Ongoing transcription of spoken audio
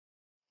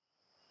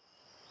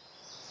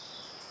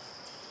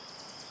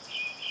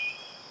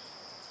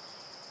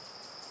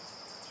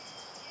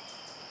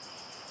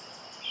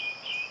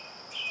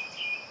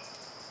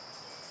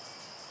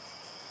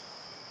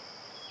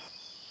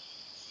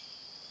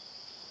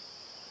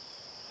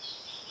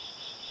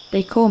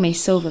They call me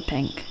Silver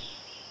Pink.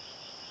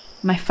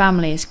 My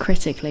family is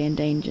critically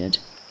endangered.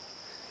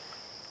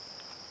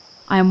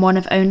 I am one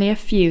of only a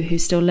few who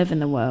still live in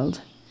the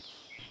world.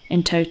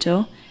 In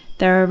total,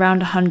 there are around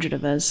 100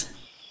 of us.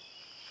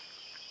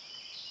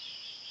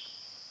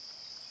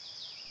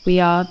 We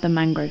are the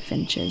mangrove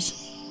finches.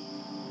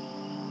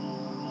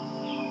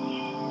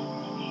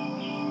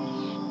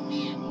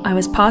 I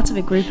was part of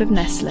a group of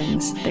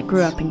nestlings that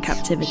grew up in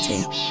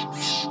captivity.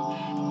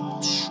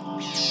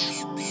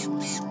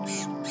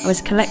 I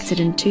was collected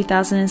in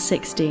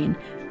 2016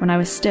 when I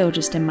was still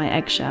just in my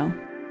eggshell,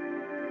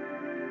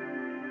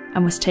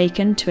 and was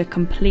taken to a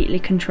completely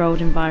controlled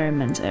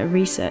environment at a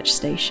research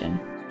station.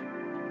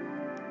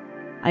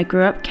 I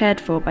grew up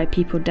cared for by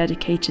people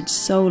dedicated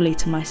solely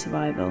to my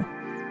survival.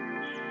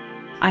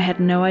 I had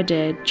no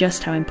idea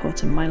just how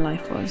important my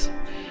life was.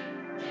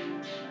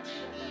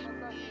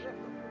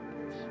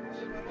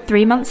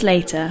 3 months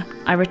later,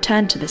 I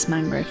returned to this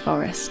mangrove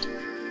forest,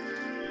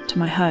 to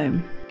my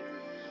home.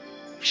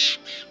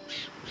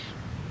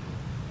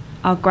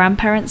 Our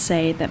grandparents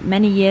say that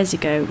many years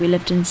ago we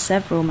lived in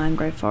several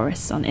mangrove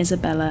forests on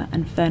Isabela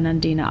and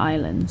Fernandina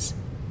Islands.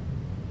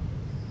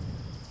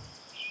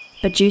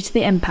 But due to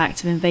the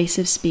impact of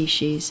invasive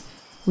species,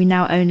 we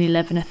now only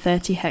live in a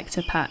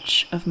 30-hectare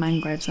patch of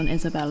mangroves on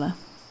Isabela.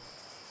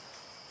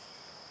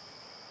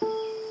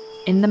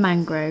 In the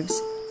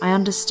mangroves, I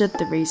understood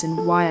the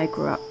reason why I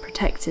grew up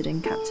protected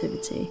in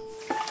captivity,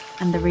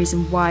 and the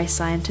reason why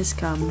scientists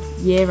come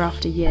year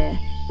after year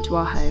to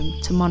our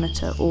home to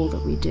monitor all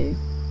that we do.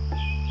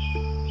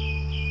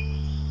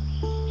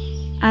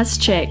 As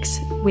chicks,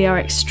 we are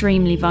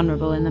extremely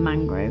vulnerable in the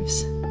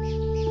mangroves.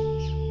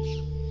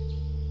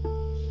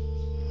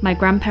 My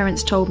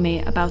grandparents told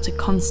me about a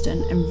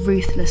constant and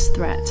ruthless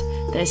threat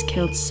that has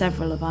killed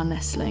several of our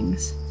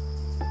nestlings,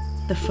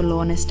 the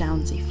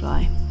downsy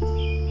fly.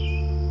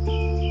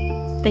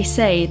 They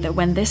say that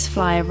when this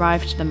fly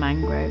arrived to the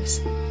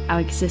mangroves,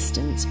 our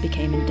existence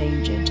became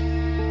endangered.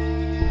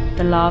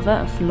 The larvae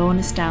of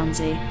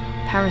downsy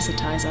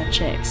parasitize our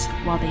chicks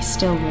while they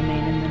still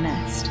remain in the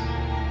nest.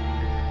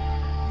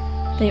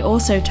 They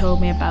also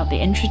told me about the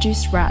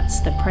introduced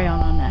rats that prey on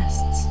our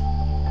nests.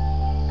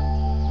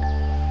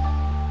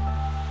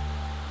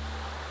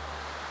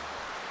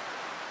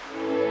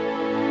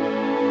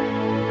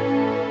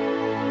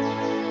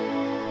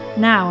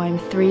 Now I'm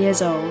 3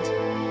 years old.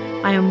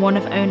 I am one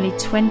of only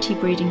 20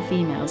 breeding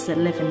females that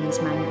live in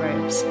these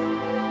mangroves.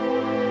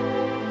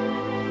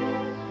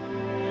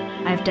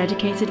 I have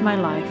dedicated my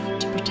life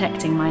to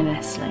protecting my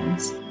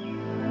nestlings.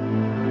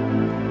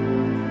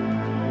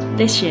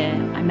 This year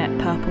I met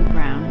Purple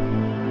Brown.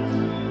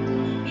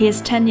 He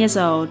is 10 years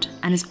old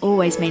and has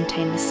always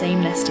maintained the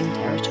same nesting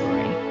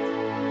territory.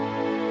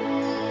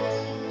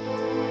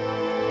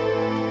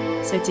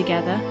 So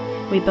together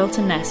we built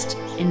a nest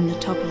in the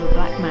top of a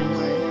black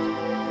mangrove.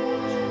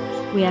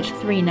 We had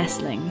 3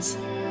 nestlings.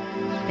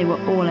 They were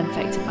all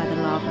infected by the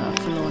larvae of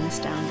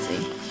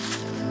downsy.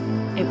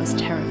 It was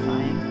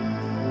terrifying.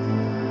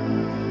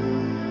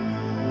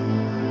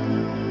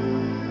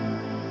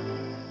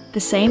 The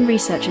same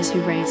researchers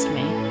who raised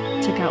me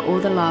took out all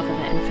the larvae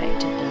that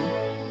infected them.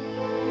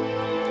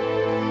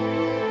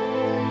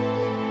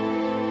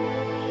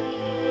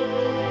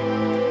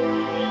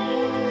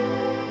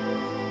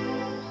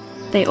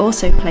 They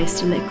also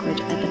placed a liquid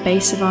at the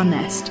base of our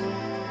nest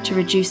to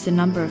reduce the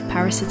number of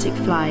parasitic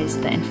flies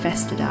that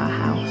infested our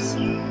house.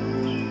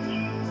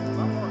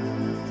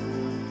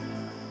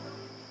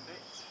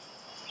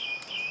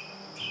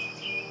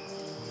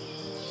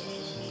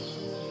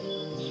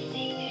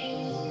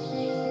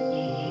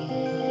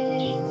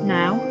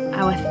 Now,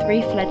 our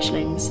 3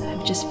 fledglings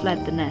have just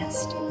fled the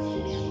nest.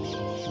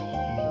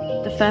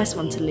 The first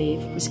one to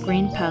leave was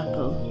Green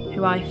Purple,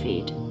 who I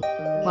feed,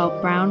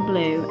 while Brown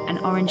Blue and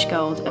Orange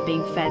Gold are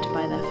being fed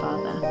by their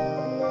father.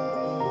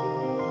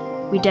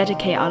 We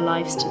dedicate our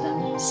lives to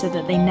them so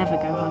that they never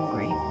go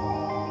hungry.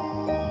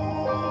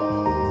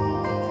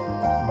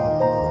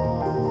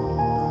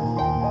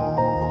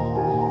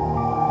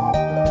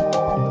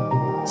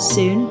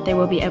 Soon they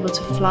will be able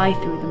to fly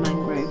through the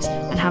mangroves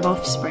and have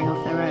offspring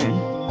of their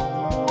own.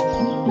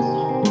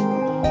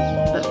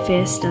 But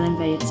fear still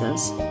invades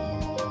us.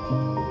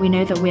 We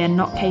know that we are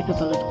not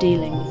capable of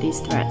dealing with these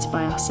threats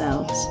by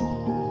ourselves.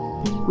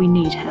 We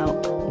need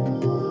help.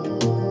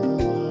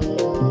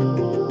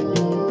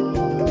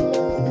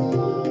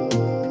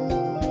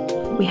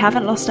 We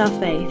haven't lost our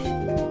faith.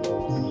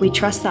 We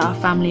trust that our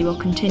family will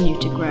continue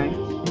to grow.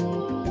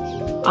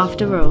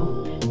 After all,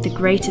 the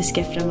greatest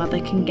gift a mother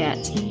can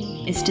get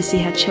is to see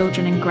her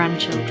children and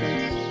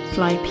grandchildren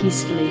fly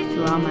peacefully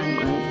through our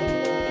mangroves.